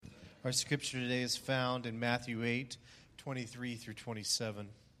Our scripture today is found in Matthew 8:23 through 27.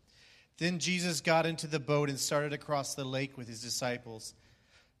 Then Jesus got into the boat and started across the lake with his disciples.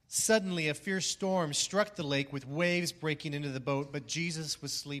 Suddenly, a fierce storm struck the lake with waves breaking into the boat, but Jesus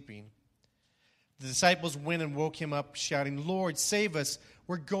was sleeping. The disciples went and woke him up, shouting, "Lord, save us,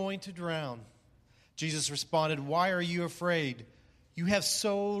 we're going to drown." Jesus responded, "Why are you afraid? You have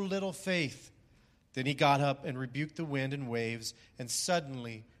so little faith." Then he got up and rebuked the wind and waves, and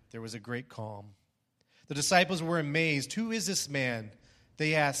suddenly there was a great calm. The disciples were amazed. "Who is this man?"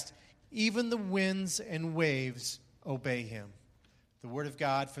 They asked. "Even the winds and waves obey him." The word of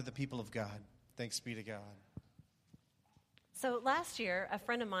God for the people of God. Thanks be to God. So last year, a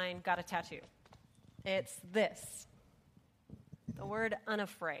friend of mine got a tattoo. It's this, the word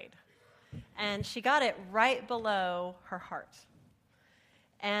unafraid. And she got it right below her heart.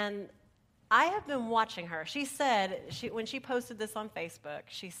 And I have been watching her. She said, when she posted this on Facebook,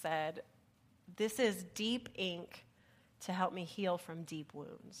 she said, "This is deep ink to help me heal from deep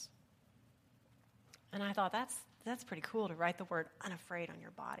wounds." And I thought, that's pretty cool to write the word unafraid on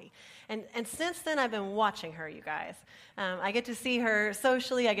your body. And since then, I've been watching her, you guys. I get to see her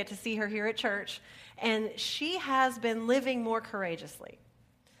socially. I get to see her here at church. And she has been living more courageously.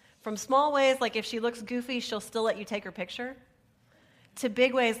 From small ways, like if she looks goofy, she'll still let you take her picture, to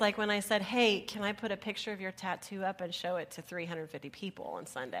big ways like when I said, "Hey, can I put a picture of your tattoo up and show it to 350 people on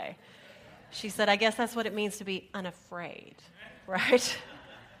Sunday?" She said, "I guess that's what it means to be unafraid," right?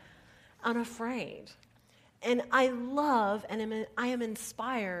 Unafraid. And I love and I am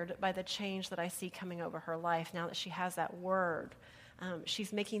inspired by the change that I see coming over her life now that she has that word.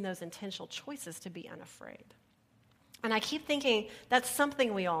 She's making those intentional choices to be unafraid. And I keep thinking that's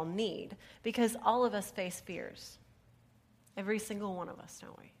something we all need because all of us face fears. Every single one of us,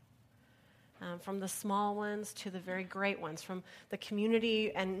 don't we? From the small ones to the very great ones, from the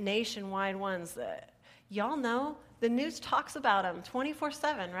community and nationwide ones. Y'all know the news talks about them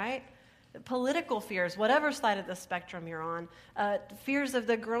 24/7, right? Political fears, whatever side of the spectrum you're on, fears of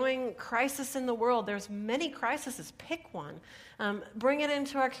the growing crisis in the world. There's many crises. Pick one. Bring it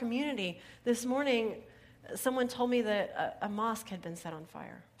into our community. This morning, someone told me that a mosque had been set on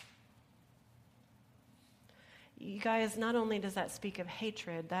fire. You guys, not only does that speak of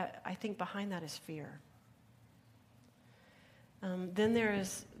hatred, that I think behind that is fear. Then there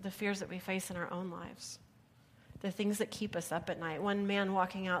is the fears that we face in our own lives. The things that keep us up at night. One man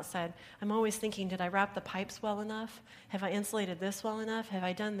walking out said, "I'm always thinking, did I wrap the pipes well enough? Have I insulated this well enough? Have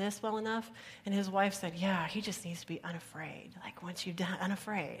I done this well enough?" And his wife said, "Yeah, he just needs to be unafraid. Like once you've done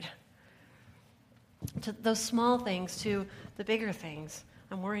unafraid." To those small things to the bigger things.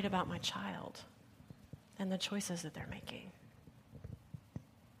 I'm worried about my child and the choices that they're making.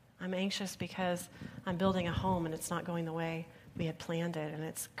 I'm anxious because I'm building a home and it's not going the way we had planned it, and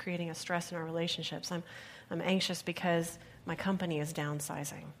it's creating a stress in our relationships. I'm anxious because my company is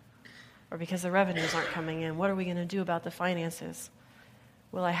downsizing, or because the revenues aren't coming in. What are we going to do about the finances?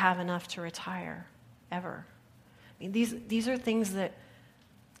 Will I have enough to retire ever? I mean, these are things that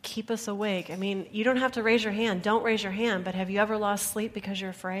keep us awake. I mean, you don't have to raise your hand. Don't raise your hand, but have you ever lost sleep because you're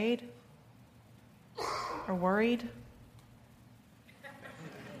afraid or worried?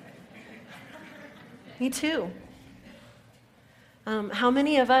 Me too. How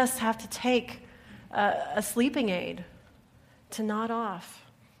many of us have to take a sleeping aid to nod off?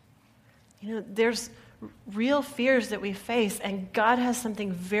 You know, there's real fears that we face, and God has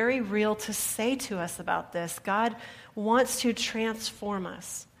something very real to say to us about this. God wants to transform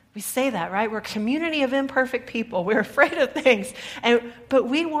us. We say that, right? We're a community of imperfect people. We're afraid of things, but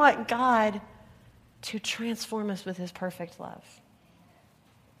we want God to transform us with his perfect love.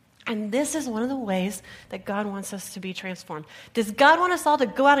 And this is one of the ways that God wants us to be transformed. Does God want us all to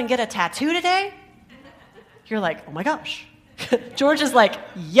go out and get a tattoo today? You're like, "Oh my gosh." George is like,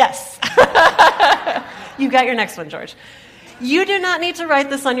 "Yes." You got your next one, George. You do not need to write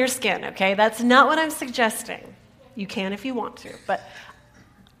this on your skin, okay? That's not what I'm suggesting. You can if you want to. But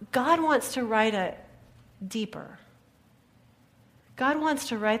God wants to write it deeper. God wants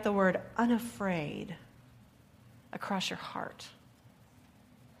to write the word unafraid across your heart,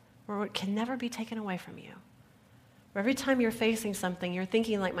 where it can never be taken away from you. Where every time you're facing something, you're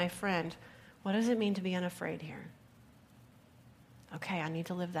thinking like my friend, what does it mean to be unafraid here? Okay, I need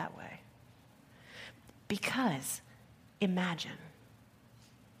to live that way. Because imagine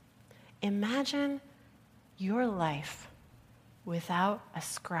your life without a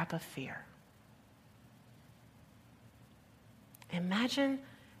scrap of fear. Imagine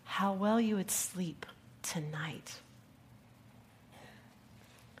how well you would sleep tonight.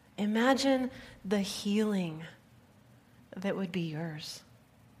 Imagine the healing that would be yours.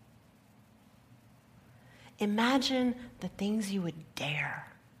 Imagine the things you would dare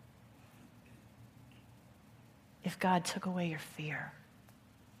if God took away your fear.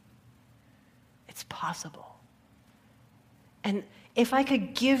 It's possible. And if I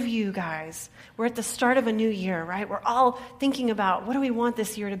could give you guys, we're at the start of a new year, right? We're all thinking about what do we want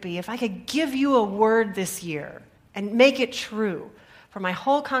this year to be. If I could give you a word this year and make it true for my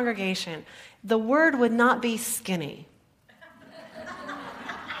whole congregation, the word would not be skinny.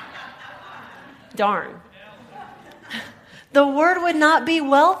 Darn. The word would not be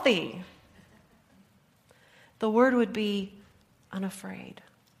wealthy. The word would be unafraid.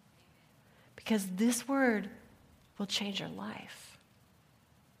 Because this word will change your life.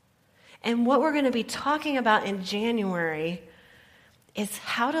 And what we're going to be talking about in January is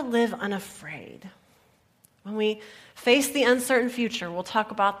how to live unafraid. When we face the uncertain future, we'll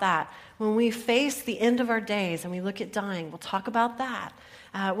talk about that. When we face the end of our days and we look at dying, we'll talk about that.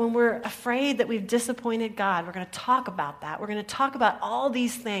 When we're afraid that we've disappointed God, we're going to talk about that. We're going to talk about all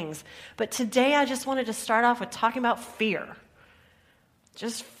these things. But today I just wanted to start off with talking about fear.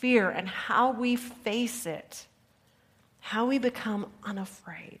 Just fear and how we face it. How we become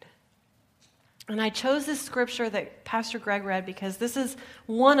unafraid. And I chose this scripture that Pastor Greg read because this is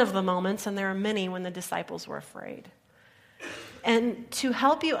one of the moments, and there are many, when the disciples were afraid. And to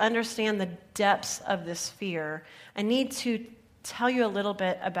help you understand the depths of this fear, I need to tell you a little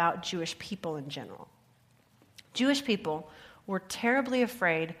bit about Jewish people in general. Jewish people were terribly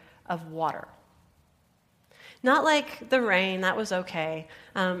afraid of water. Not like the rain, that was okay.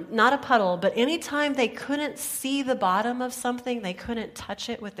 Not a puddle, but anytime they couldn't see the bottom of something, they couldn't touch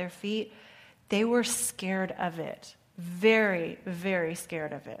it with their feet, they were scared of it. Very, very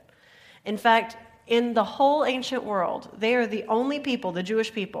scared of it. In fact, in the whole ancient world, they are the only people, the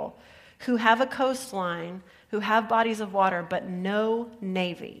Jewish people, who have a coastline, who have bodies of water, but no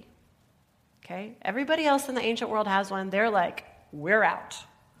navy. Okay? Everybody else in the ancient world has one. They're like, we're out.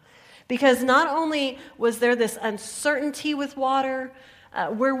 Because not only was there this uncertainty with water,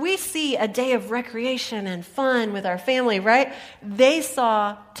 where we see a day of recreation and fun with our family, right? They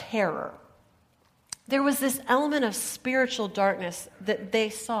saw terror. There was this element of spiritual darkness that they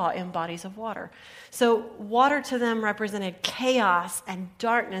saw in bodies of water. So water to them represented chaos and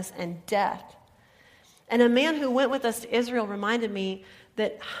darkness and death. And a man who went with us to Israel reminded me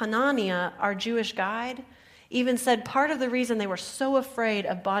that Hananiah, our Jewish guide, even said part of the reason they were so afraid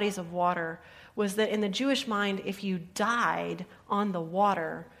of bodies of water was that in the Jewish mind, if you died on the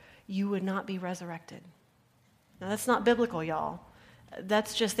water, you would not be resurrected. Now, that's not biblical, y'all.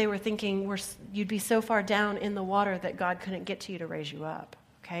 That's just they were thinking you'd be so far down in the water that God couldn't get to you to raise you up.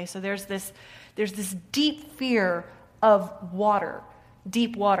 Okay, so there's this deep fear of water,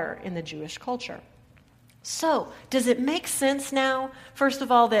 deep water in the Jewish culture. So, does it make sense now, first of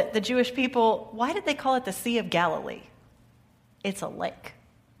all, that the Jewish people, why did they call it the Sea of Galilee? It's a lake,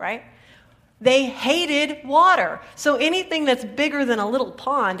 right? They hated water. So anything that's bigger than a little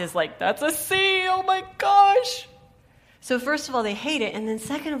pond is like, that's a sea, oh my gosh. So first of all, they hate it. And then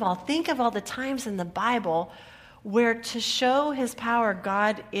second of all, think of all the times in the Bible where to show his power,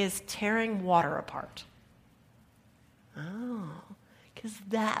 God is tearing water apart. Oh, because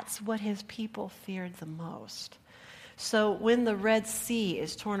that's what his people feared the most. So when the Red Sea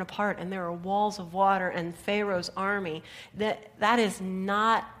is torn apart and there are walls of water and Pharaoh's army, that is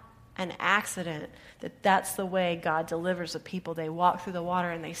not an accident, that's the way God delivers the people. They walk through the water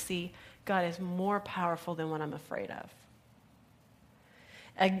and they see God is more powerful than what I'm afraid of.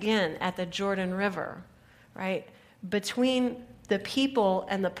 Again, at the Jordan River, right? Between the people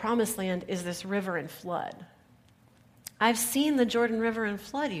and the promised land is this river in flood. I've seen the Jordan River in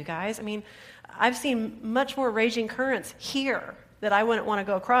flood, you guys. I mean, I've seen much more raging currents here that I wouldn't want to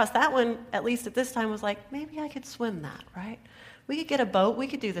go across. That one, at least at this time, was like, maybe I could swim that, right? We could get a boat. We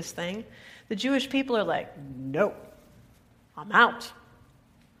could do this thing. The Jewish people are like, no, I'm out.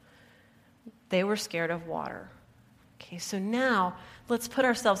 They were scared of water. Okay, so now let's put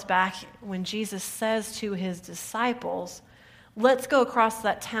ourselves back when Jesus says to his disciples, let's go across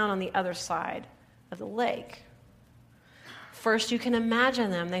that town on the other side of the lake. First, you can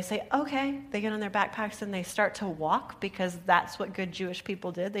imagine them. They say, okay. They get on their backpacks and they start to walk because that's what good Jewish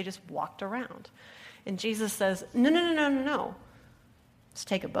people did. They just walked around. And Jesus says, no. Let's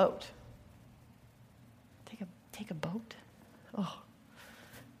take a boat. Take a boat? Oh.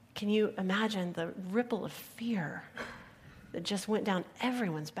 Can you imagine the ripple of fear that just went down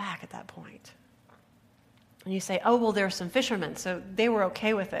everyone's back at that point? And you say, oh, well, there are some fishermen, so they were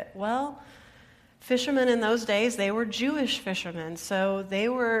okay with it. Well, fishermen in those days, they were Jewish fishermen, so they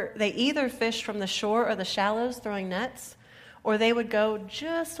either fished from the shore or the shallows throwing nets, or they would go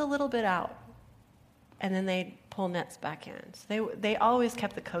just a little bit out and then they'd pull nets back in. So they always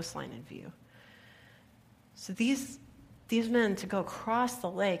kept the coastline in view. So these men, to go across the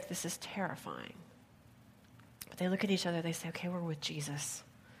lake, this is terrifying. But they look at each other, they say, okay, we're with Jesus.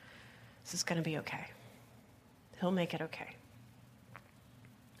 This is going to be okay. He'll make it okay.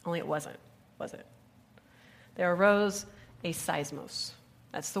 Only it wasn't, was it? There arose a seismos.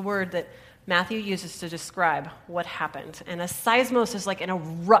 That's the word that Matthew uses to describe what happened. And a seismos is like an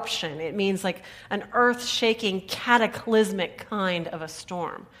eruption. It means like an earth-shaking, cataclysmic kind of a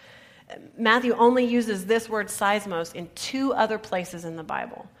storm. Matthew only uses this word seismos in 2 other places in the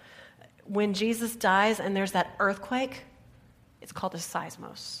Bible. When Jesus dies and there's that earthquake, it's called a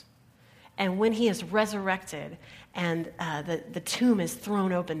seismos. And when he is resurrected and the tomb is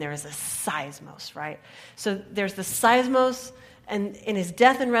thrown open, there is a seismos, right? So there's the seismos and in his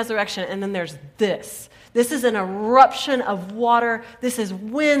death and resurrection, and then there's this. This is an eruption of water. This is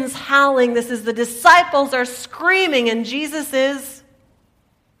winds howling. This is the disciples are screaming, and Jesus is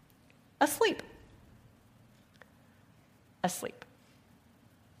asleep. Asleep.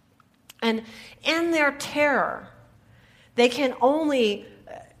 And in their terror, they can only,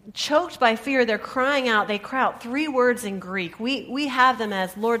 choked by fear, they're crying out. They cry out 3 words in Greek. We have them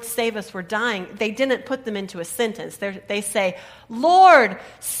as, Lord, save us, we're dying. They didn't put them into a sentence. They say, Lord,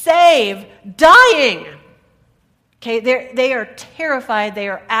 save, dying. Okay, they are terrified. They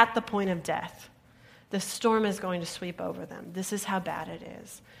are at the point of death. The storm is going to sweep over them. This is how bad it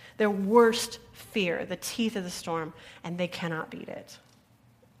is. Their worst fear, the teeth of the storm, and they cannot beat it.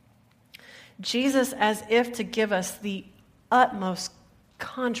 Jesus, as if to give us the utmost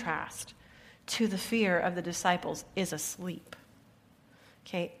contrast to the fear of the disciples, is asleep.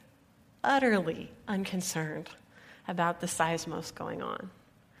 Okay, utterly unconcerned about the seismos going on.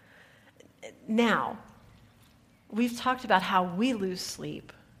 Now, we've talked about how we lose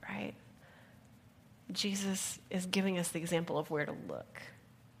sleep, right? Jesus is giving us the example of where to look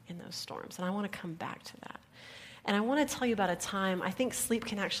in those storms, and I want to come back to that. And I want to tell you about a time, I think sleep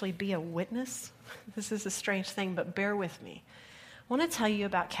can actually be a witness. This is a strange thing, but bear with me. I want to tell you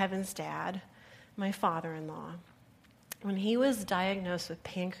about Kevin's dad, my father-in-law, when he was diagnosed with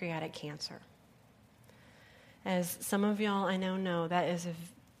pancreatic cancer. As some of y'all I know, that is a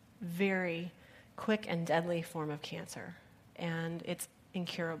very quick and deadly form of cancer, and it's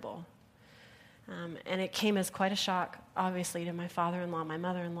incurable. And it came as quite a shock, obviously, to my father-in-law, my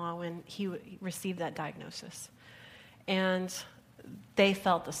mother-in-law, when he received that diagnosis. And they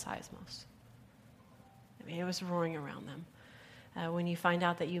felt the seismos. I mean, it was roaring around them. When you find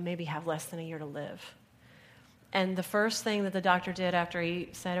out that you maybe have less than a year to live. And the first thing that the doctor did after he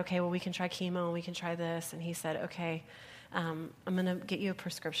said, okay, well, we can try chemo and we can try this, and he said, okay, I'm going to get you a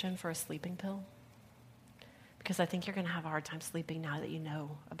prescription for a sleeping pill because I think you're going to have a hard time sleeping now that you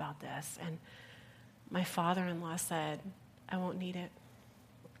know about this. And my father-in-law said, I won't need it.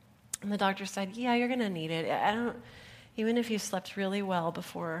 And the doctor said, yeah, you're going to need it. Even if you slept really well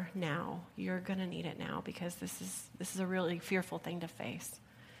before now, you're going to need it now because this is a really fearful thing to face.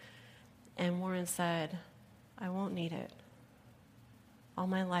 And Warren said, I won't need it. All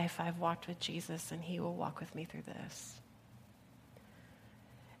my life I've walked with Jesus and he will walk with me through this.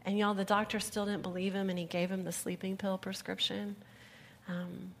 And y'all, the doctor still didn't believe him and he gave him the sleeping pill prescription.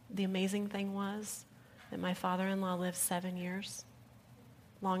 The amazing thing was that my father-in-law lived 7 years,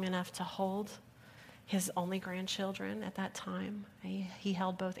 long enough to hold his only grandchildren at that time. He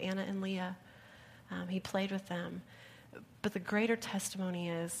held both Anna and Leah. He played with them. But the greater testimony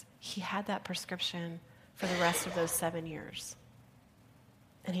is he had that prescription for the rest of those 7 years.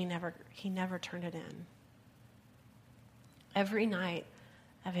 And he never turned it in. Every night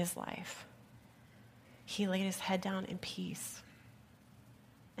of his life, he laid his head down in peace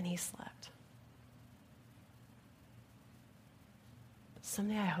and he slept.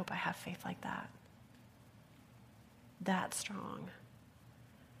 Someday I hope I have faith like that. That strong.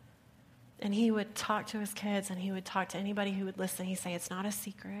 And he would talk to his kids and he would talk to anybody who would listen. He'd say, it's not a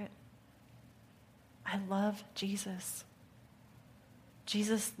secret. I love Jesus.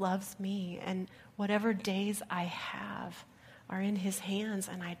 Jesus loves me, and whatever days I have are in his hands,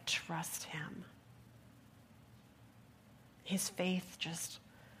 and I trust him. His faith just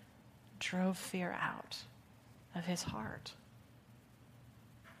drove fear out of his heart.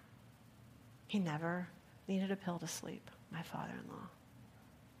 He never needed a pill to sleep, my father-in-law.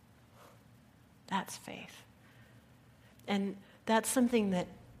 That's faith. And that's something that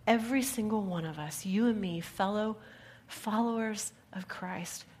every single one of us, you and me, fellow followers of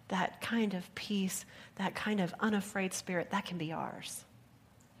Christ, that kind of peace, that kind of unafraid spirit, that can be ours.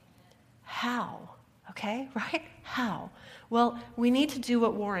 How? Okay, right? How? Well, we need to do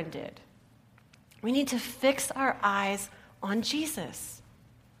what Warren did. We need to fix our eyes on Jesus.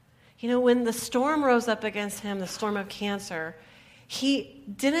 You know, when the storm rose up against him, the storm of cancer, he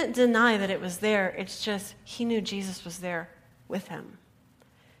didn't deny that it was there. It's just he knew Jesus was there with him.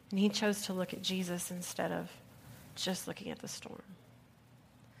 And he chose to look at Jesus instead of just looking at the storm.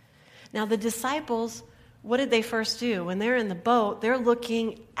 Now, the disciples, what did they first do? When they're in the boat, they're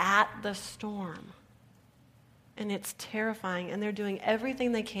looking at the storm. And it's terrifying, and they're doing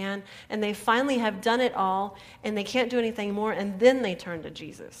everything they can, and they finally have done it all, and they can't do anything more, and then they turn to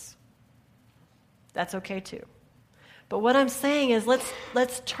Jesus. That's okay too. But what I'm saying is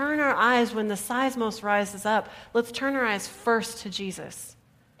let's turn our eyes when the seismos rises up. Let's turn our eyes first to Jesus.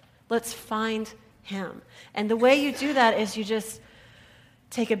 Let's find him. And the way you do that is you just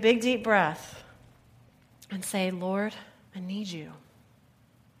take a big deep breath and say, Lord, I need you.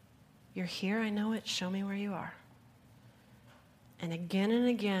 You're here, I know it. Show me where you are. And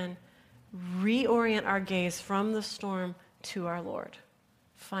again, reorient our gaze from the storm to our Lord.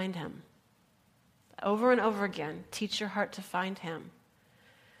 Find him. Over and over again, teach your heart to find him.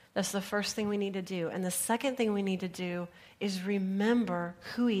 That's the first thing we need to do. And the second thing we need to do is remember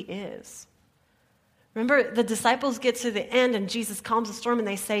who he is. Remember, the disciples get to the end and Jesus calms the storm and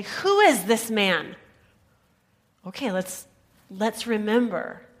they say, who is this man? Okay, let's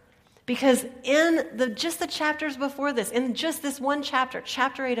remember. Because in just the chapters before this, in just this one chapter,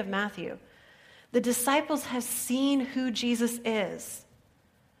 chapter 8 of Matthew, the disciples have seen who Jesus is.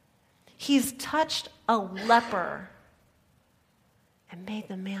 He's touched a leper and made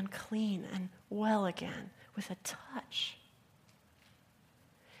the man clean and well again with a touch.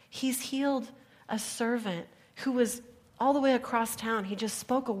 He's healed a servant who was all the way across town. He just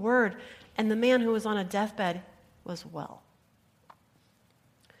spoke a word, and the man who was on a deathbed was well.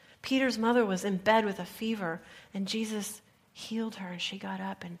 Peter's mother was in bed with a fever, and Jesus healed her, and she got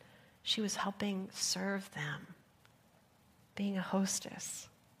up, and she was helping serve them, being a hostess.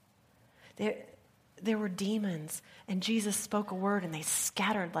 There were demons, and Jesus spoke a word, and they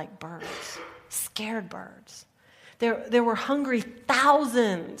scattered like birds, scared birds. There were hungry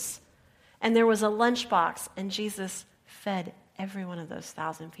thousands, and there was a lunchbox, and Jesus fed every one of those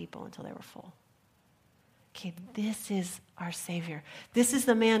 1,000 people until they were full. Okay, this is our Savior. This is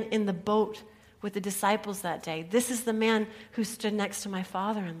the man in the boat with the disciples that day. This is the man who stood next to my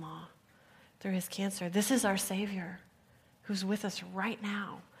father-in-law through his cancer. This is our Savior who's with us right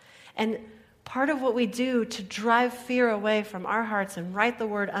now. And part of what we do to drive fear away from our hearts and write the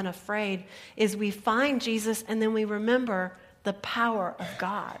word unafraid is we find Jesus and then we remember the power of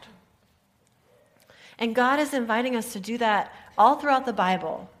God. And God is inviting us to do that all throughout the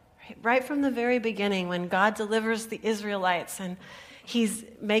Bible. Right from the very beginning, when God delivers the Israelites and he's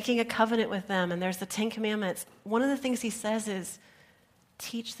making a covenant with them, and there's the 10 Commandments, one of the things he says is,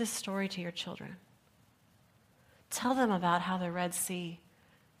 teach this story to your children. Tell them about how the Red Sea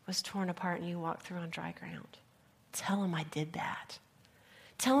was torn apart and you walked through on dry ground. Tell them I did that.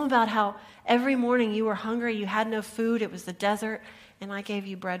 Tell them about how every morning you were hungry, you had no food, it was the desert, and I gave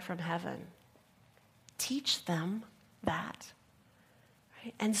you bread from heaven. Teach them that.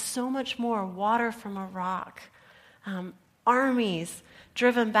 And so much more, water from a rock, armies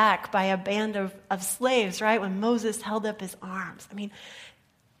driven back by a band of slaves, right, when Moses held up his arms. I mean,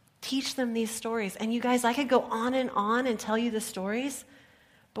 teach them these stories. And you guys, I could go on and tell you the stories,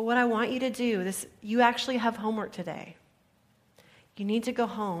 but what I want you to do, you actually have homework today. You need to go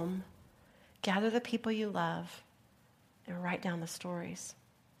home, gather the people you love, and write down the stories.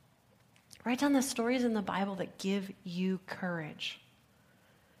 Write down the stories in the Bible that give you courage.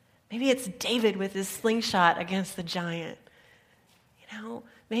 Maybe it's David with his slingshot against the giant.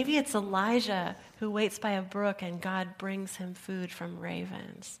 Maybe it's Elijah who waits by a brook and God brings him food from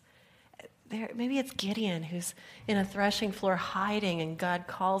ravens. Maybe it's Gideon who's in a threshing floor hiding and God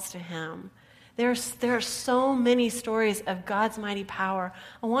calls to him. There are so many stories of God's mighty power.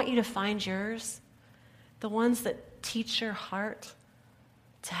 I want you to find yours, the ones that teach your heart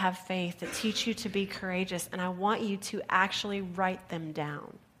to have faith, that teach you to be courageous, and I want you to actually write them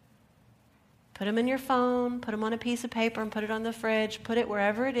down. Put them in your phone, put them on a piece of paper and put it on the fridge, put it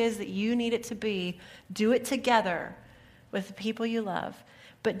wherever it is that you need it to be. Do it together with the people you love.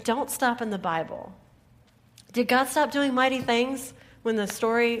 But don't stop in the Bible. Did God stop doing mighty things when the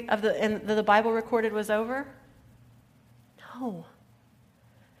story of the Bible recorded was over? No.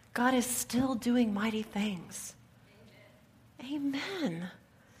 God is still doing mighty things. Amen.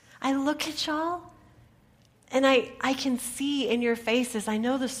 I look at y'all, and I can see in your faces, I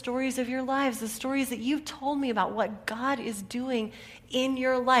know the stories of your lives, the stories that you've told me about what God is doing in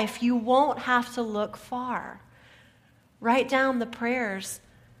your life. You won't have to look far. Write down the prayers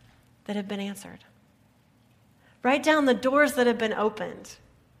that have been answered. Write down the doors that have been opened.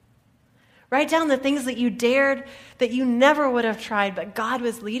 Write down the things that you dared, that you never would have tried, but God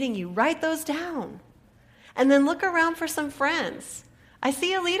was leading you. Write those down. And then look around for some friends. I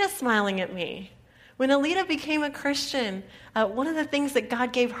see Alita smiling at me. When Alita became a Christian, one of the things that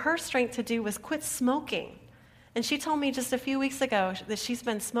God gave her strength to do was quit smoking. And she told me just a few weeks ago that she's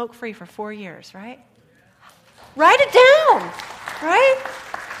been smoke-free for 4 years, right? Write it down, right?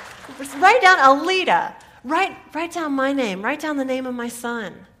 Write down Alita. Write down my name. Write down the name of my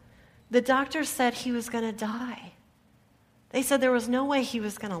son. The doctor said he was going to die. They said there was no way he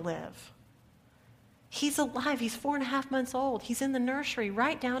was going to live. He's alive. He's 4.5 months old. He's in the nursery.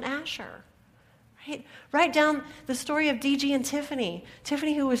 Write down Asher. Right? Write down the story of DG and Tiffany.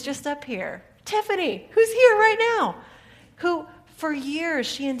 Tiffany, who was just up here. Tiffany, who's here right now. Who, for years,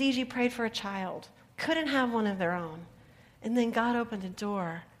 she and DG prayed for a child. Couldn't have one of their own. And then God opened a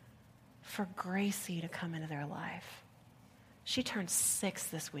door for Gracie to come into their life. She turned 6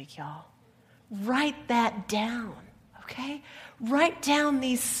 this week, y'all. Write that down, okay? Write down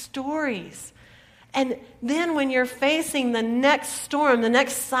these stories. And then when you're facing the next storm, the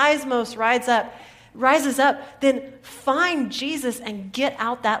next seismos rises up, then find Jesus and get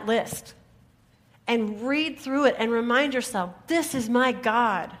out that list. And read through it and remind yourself, this is my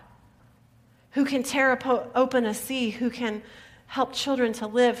God who can tear open a sea, who can help children to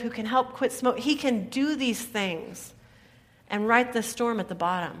live, who can help quit smoke. He can do these things. And write the storm at the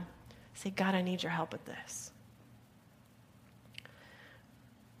bottom. Say, God, I need your help with this.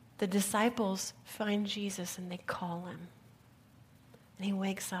 The disciples find Jesus and they call him. And he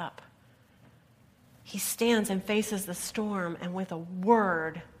wakes up. He stands and faces the storm, and with a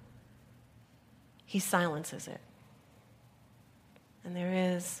word, he silences it. And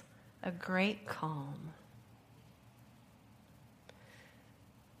there is a great calm.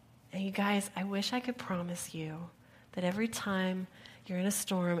 And you guys, I wish I could promise you that every time you're in a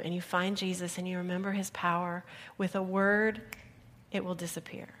storm and you find Jesus and you remember his power, with a word, it will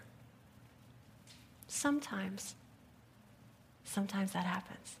disappear. Sometimes that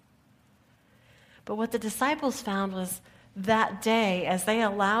happens. But what the disciples found was that day, as they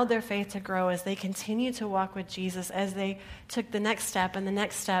allowed their faith to grow, as they continued to walk with Jesus, as they took the next step and the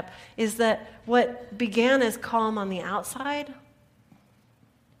next step, is that what began as calm on the outside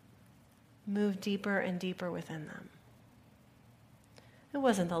moved deeper and deeper within them. It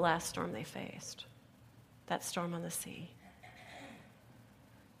wasn't the last storm they faced, that storm on the sea.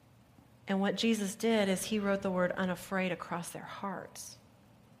 And what Jesus did is he wrote the word unafraid across their hearts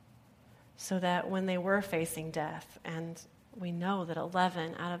so that when they were facing death, and we know that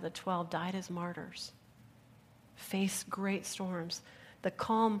 11 out of the 12 died as martyrs, faced great storms, the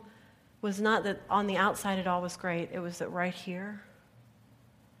calm was not that on the outside it all was great. It was that right here,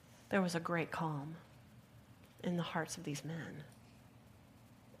 there was a great calm in the hearts of these men.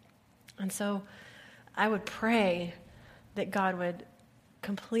 And so I would pray that God would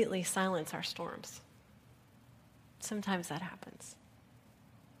completely silence our storms. Sometimes that happens.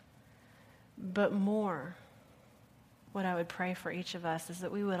 But more, what I would pray for each of us is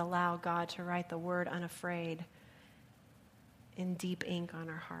that we would allow God to write the word unafraid in deep ink on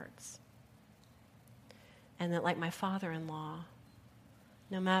our hearts. And that, like my father-in-law,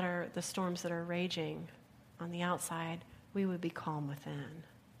 no matter the storms that are raging on the outside, we would be calm within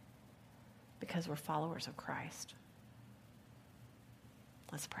because we're followers of Christ.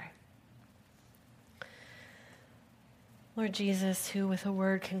 Let's pray. Lord Jesus, who with a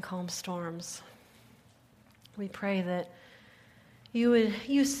word can calm storms, we pray that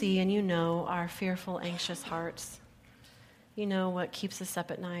you see and you know our fearful, anxious hearts. You know what keeps us up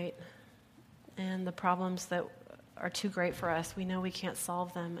at night and the problems that are too great for us. We know we can't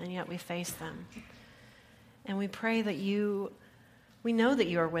solve them, and yet we face them. And we pray that we know that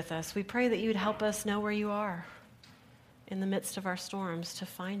you are with us. We pray that you would help us know where you are in the midst of our storms, to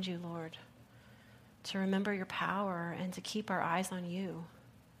find you, Lord, to remember your power and to keep our eyes on you.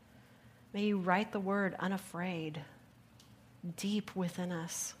 May you write the word unafraid deep within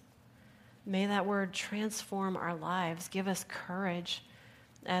us. May that word transform our lives, give us courage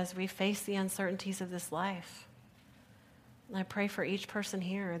as we face the uncertainties of this life. And I pray for each person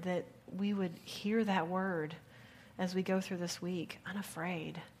here that we would hear that word as we go through this week,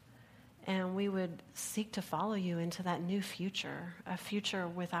 unafraid. And we would seek to follow you into that new future, a future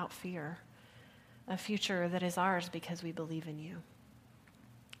without fear, a future that is ours because we believe in you.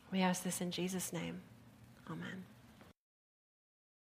 We ask this in Jesus' name. Amen.